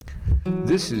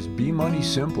This is Be Money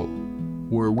Simple,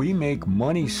 where we make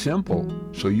money simple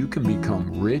so you can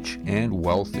become rich and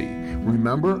wealthy.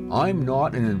 Remember, I'm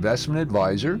not an investment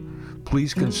advisor.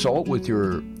 Please consult with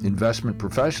your investment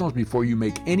professionals before you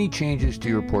make any changes to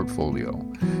your portfolio.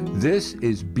 This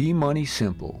is Be Money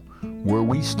Simple, where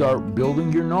we start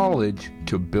building your knowledge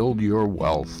to build your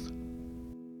wealth.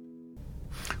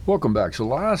 Welcome back. So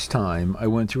last time I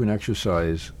went through an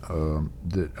exercise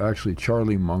that actually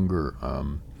Charlie Munger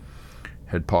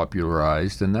had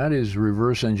popularized, and that is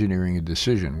reverse engineering a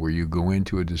decision, where you go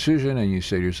into a decision and you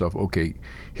say to yourself, okay,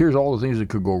 here's all the things that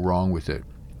could go wrong with it.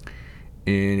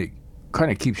 And it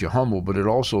kind of keeps you humble, but it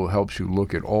also helps you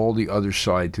look at all the other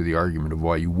side to the argument of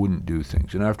why you wouldn't do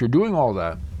things. And after doing all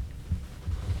that,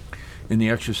 in the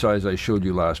exercise I showed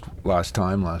you last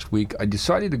week, I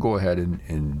decided to go ahead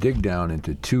and dig down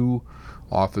into two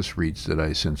office REITs that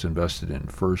I since invested in.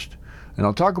 First, and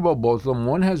I'll talk about both of them.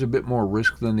 One has a bit more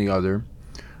risk than the other,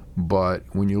 but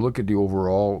when you look at the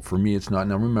overall, for me, it's not.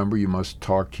 Now remember, you must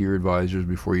talk to your advisors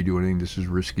before you do anything. This is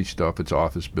risky stuff. It's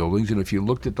office buildings. And if you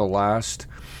looked at the last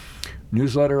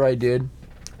newsletter I did,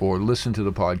 or listened to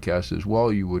the podcast as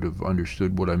well, you would have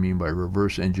understood what I mean by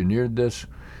reverse engineered this.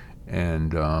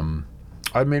 And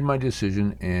I made my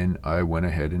decision, and I went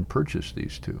ahead and purchased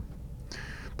these two.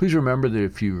 Please remember that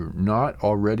if you're not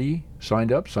already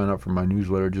signed up, sign up for my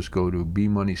newsletter. Just go to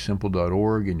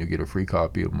bemoneysimple.org, and you'll get a free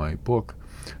copy of my book,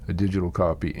 a digital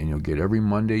copy, and you'll get every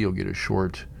Monday, you'll get a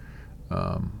short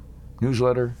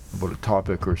newsletter about a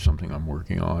topic or something I'm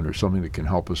working on, or something that can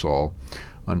help us all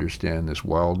understand this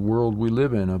wild world we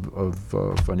live in of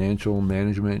financial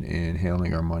management and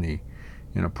handling our money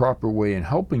in a proper way and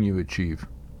helping you achieve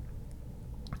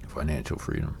financial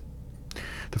freedom.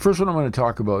 The first one I'm going to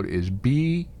talk about is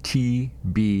BTB.UN.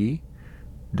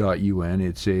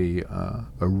 It's a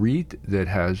REIT that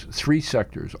has three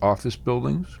sectors: office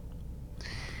buildings,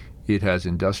 it has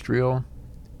industrial,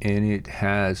 and it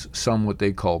has some what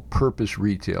they call purpose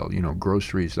retail,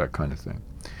 groceries, that kind of thing.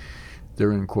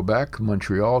 They're in Quebec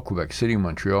City,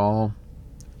 Montreal,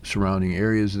 surrounding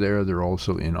areas there. They're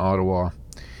also in Ottawa,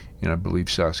 and I believe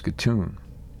Saskatoon.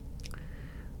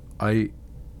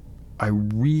 I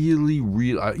really,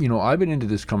 I've been into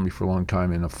this company for a long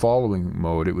time in a following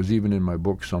mode. It was even in my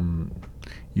book some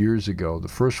years ago, the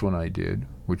first one I did,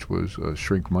 which was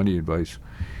Shrink Money Advice.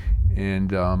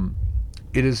 And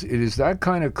it is that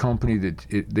kind of company that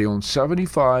they own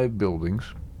 75 buildings.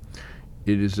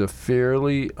 It is a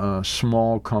fairly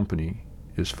small company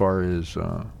as far as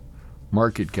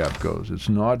market cap goes. It's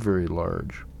not very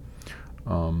large.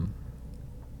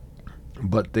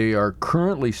 But they are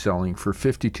currently selling for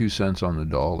 52 cents on the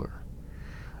dollar.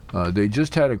 They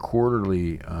just had a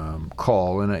quarterly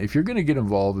call, and if you're going to get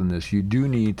involved in this, you do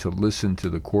need to listen to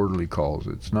the quarterly calls.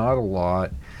 It's not a lot.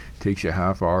 It takes you a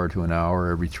half hour to an hour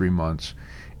every 3 months,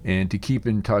 and to keep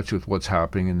in touch with what's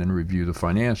happening and then review the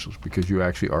financials, because you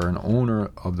actually are an owner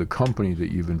of the company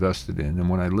that you've invested in. And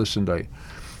when I listened, I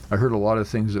heard a lot of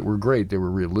things that were great. They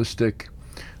were realistic.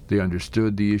 They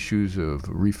understood the issues of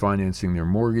refinancing their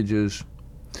mortgages.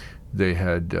 They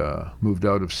had moved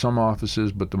out of some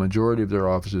offices, but the majority of their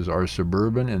offices are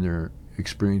suburban, and they're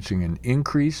experiencing an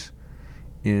increase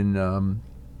in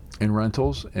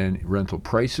rentals and rental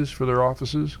prices for their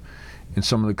offices. And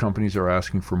some of the companies are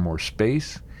asking for more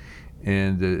space.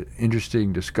 And the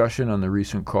interesting discussion on the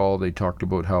recent call, they talked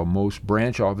about how most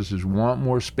branch offices want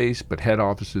more space, but head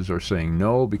offices are saying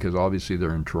no, because obviously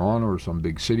they're in Toronto or some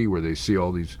big city where they see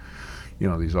all these,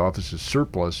 these offices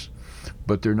surplus.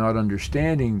 But they're not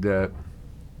understanding that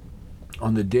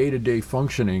on the day-to-day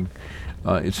functioning,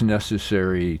 it's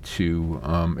necessary to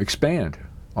expand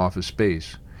office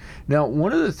space. Now,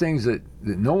 one of the things that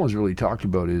no one's really talked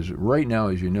about is, right now,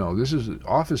 as you know,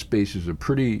 office space is a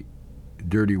pretty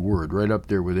dirty word, right up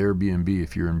there with Airbnb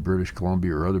if you're in British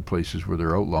Columbia or other places where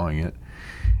they're outlawing it.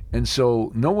 And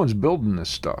so no one's building this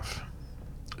stuff.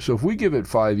 So if we give it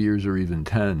 5 years or even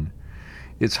 10,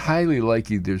 it's highly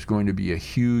likely there's going to be a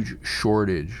huge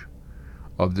shortage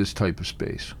of this type of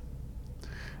space.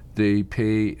 They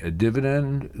pay a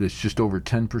dividend that's just over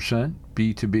 10%,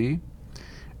 B2B.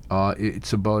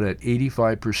 It's about at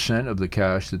 85% of the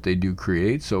cash that they do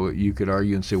create. So you could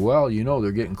argue and say, well,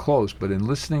 they're getting close. But in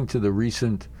listening to the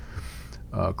recent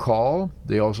call,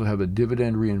 they also have a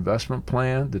dividend reinvestment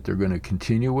plan that they're going to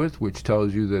continue with, which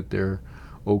tells you that they're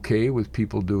okay with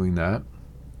people doing that.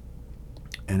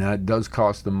 And that does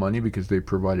cost them money, because they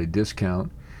provide a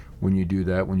discount when you do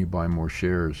that, when you buy more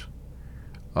shares.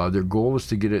 Their goal is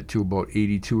to get it to about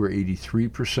 82 or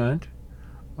 83%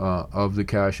 of the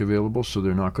cash available, so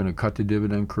they're not going to cut the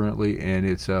dividend currently, and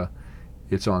it's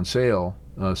on sale,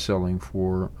 selling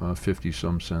for 50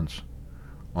 some cents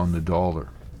on the dollar.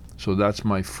 So that's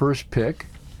my first pick.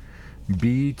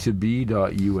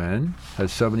 B2B.UN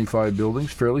has 75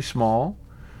 buildings, fairly small,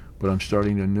 but I'm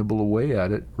starting to nibble away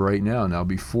at it right now. Now,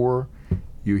 before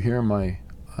you hear my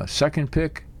second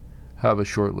pick, have a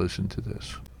short listen to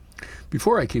this.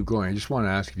 Before I keep going, I just want to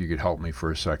ask if you could help me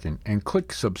for a second and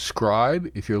click subscribe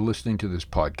if you're listening to this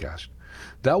podcast.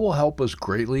 That will help us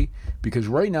greatly, because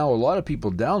right now a lot of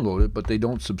people download it, but they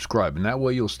don't subscribe. And that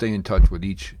way you'll stay in touch with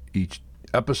each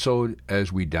episode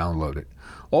as we download it.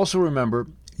 Also remember,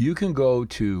 you can go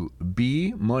to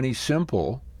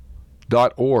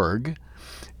bemoneysimple.org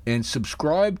and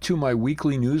subscribe to my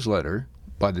weekly newsletter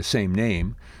by the same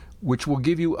name, which will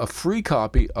give you a free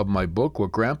copy of my book,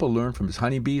 What Grandpa Learned from His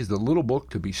Honeybees, the little book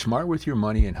to be smart with your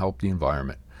money and help the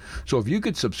environment. So if you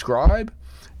could subscribe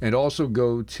and also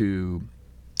go to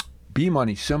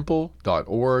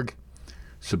bemoneysimple.org,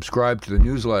 subscribe to the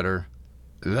newsletter,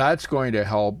 that's going to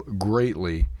help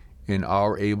greatly in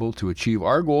our able to achieve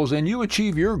our goals and you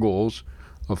achieve your goals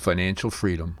of financial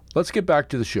freedom. Let's get back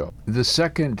to the show. The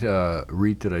second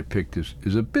REIT that I picked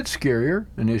is a bit scarier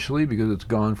initially, because it's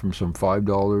gone from some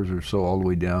 $5 or so all the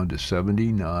way down to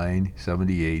 79,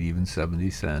 78, even 70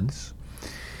 cents.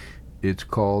 It's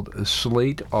called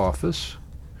Slate Office.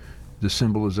 The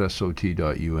symbol is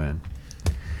SOT.UN.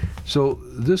 So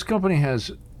this company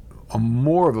has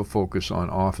more of a focus on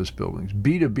office buildings.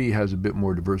 B2B has a bit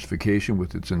more diversification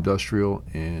with its industrial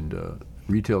and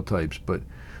retail types, but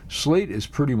Slate is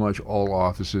pretty much all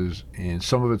offices, and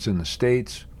some of it's in the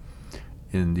States,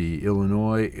 in the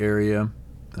Illinois area.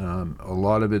 A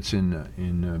lot of it's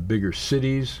in bigger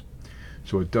cities,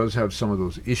 so it does have some of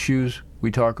those issues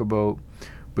we talk about.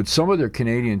 But some of their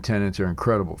Canadian tenants are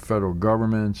incredible. Federal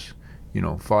governments,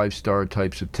 5-star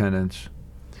types of tenants.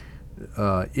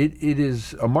 It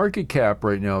is a market cap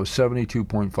right now of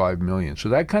 $72.5 million. So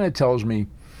that kind of tells me,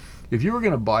 if you were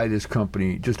going to buy this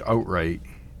company just outright,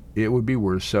 it would be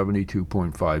worth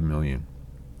 $72.5 million.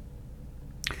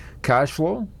 Cash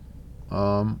flow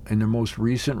in the most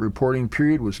recent reporting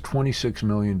period was $26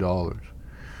 million.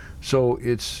 So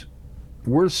it's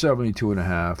worth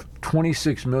 72.5.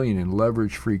 $26 million in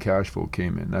leverage free cash flow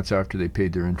came in. That's after they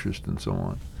paid their interest and so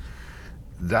on.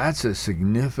 That's a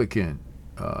significant,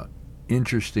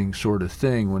 interesting sort of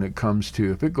thing when it comes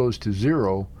to, if it goes to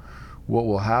zero, what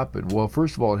will happen? Well,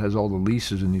 first of all, it has all the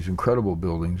leases in these incredible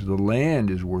buildings. The land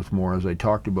is worth more, as I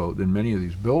talked about, than many of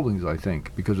these buildings, I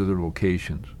think, because of their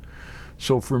locations.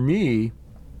 So for me,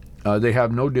 they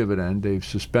have no dividend. They've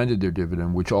suspended their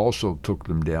dividend, which also took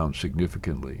them down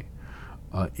significantly.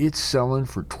 It's selling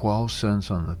for 12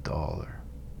 cents on the dollar.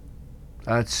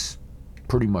 That's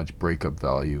pretty much breakup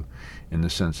value in the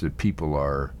sense that people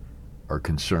are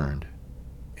concerned.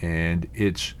 And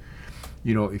it's,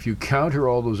 if you counter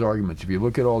all those arguments, if you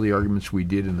look at all the arguments we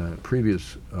did in the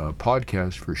previous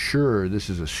podcast, for sure, this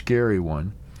is a scary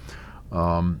one.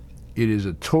 It is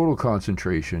a total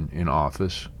concentration in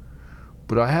office,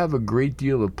 but I have a great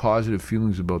deal of positive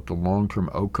feelings about the long-term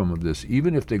outcome of this,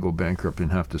 even if they go bankrupt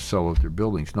and have to sell out their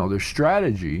buildings. Now, their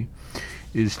strategy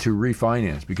is to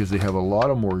refinance, because they have a lot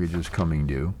of mortgages coming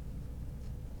due.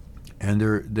 And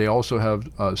they also have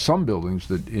some buildings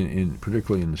that,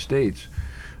 particularly in the States,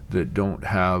 that don't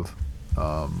have,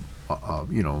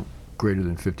 greater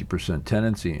than 50%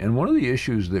 tenancy. And one of the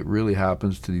issues that really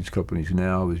happens to these companies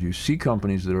now is you see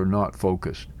companies that are not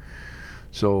focused.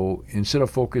 So instead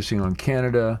of focusing on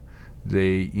Canada,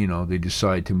 they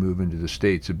decide to move into the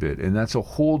States a bit. And that's a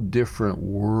whole different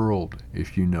world,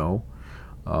 as you know.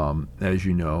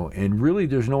 And really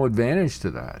there's no advantage to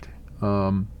that.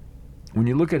 When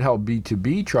you look at how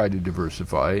B2B tried to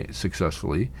diversify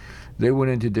successfully, they went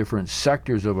into different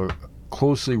sectors of a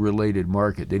closely related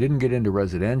market. They didn't get into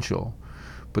residential,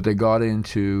 but they got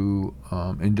into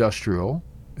industrial,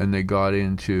 and they got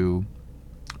into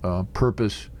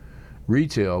purpose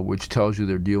retail, which tells you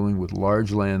they're dealing with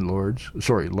large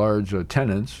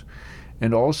tenants,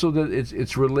 and also that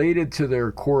it's related to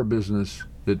their core business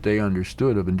that they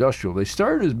understood of industrial. They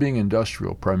started as being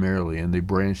industrial primarily, and they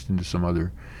branched into some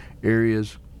other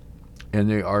areas, and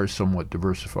they are somewhat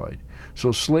diversified.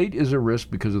 So Slate is a risk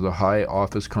because of the high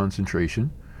office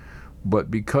concentration,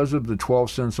 but because of the 12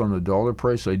 cents on the dollar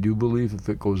price, I do believe if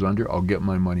it goes under, I'll get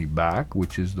my money back,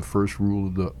 which is the first rule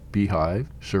of the beehive,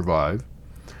 survive.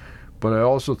 But I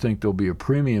also think there'll be a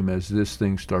premium as this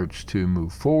thing starts to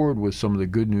move forward with some of the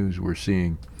good news we're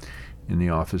seeing in the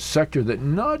office sector that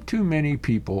not too many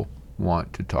people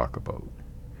want to talk about.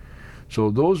 So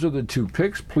those are the two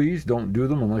picks. Please don't do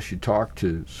them unless you talk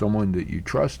to someone that you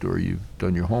trust, or you've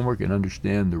done your homework and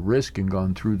understand the risk and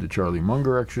gone through the Charlie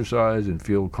Munger exercise and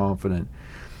feel confident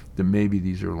that maybe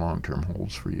these are long-term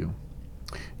holds for you.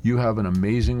 You have an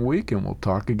amazing week, and we'll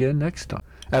talk again next time.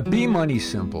 At Be Money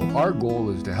Simple, our goal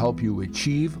is to help you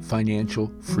achieve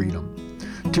financial freedom.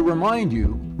 To remind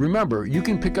you, remember, you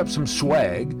can pick up some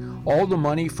swag. All the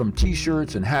money from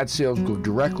t-shirts and hat sales go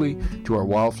directly to our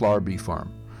Wildflower Bee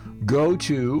Farm. Go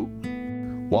to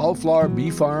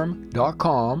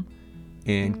wildflowerbeefarm.com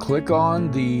and click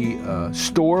on the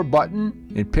store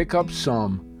button and pick up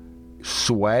some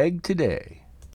swag today.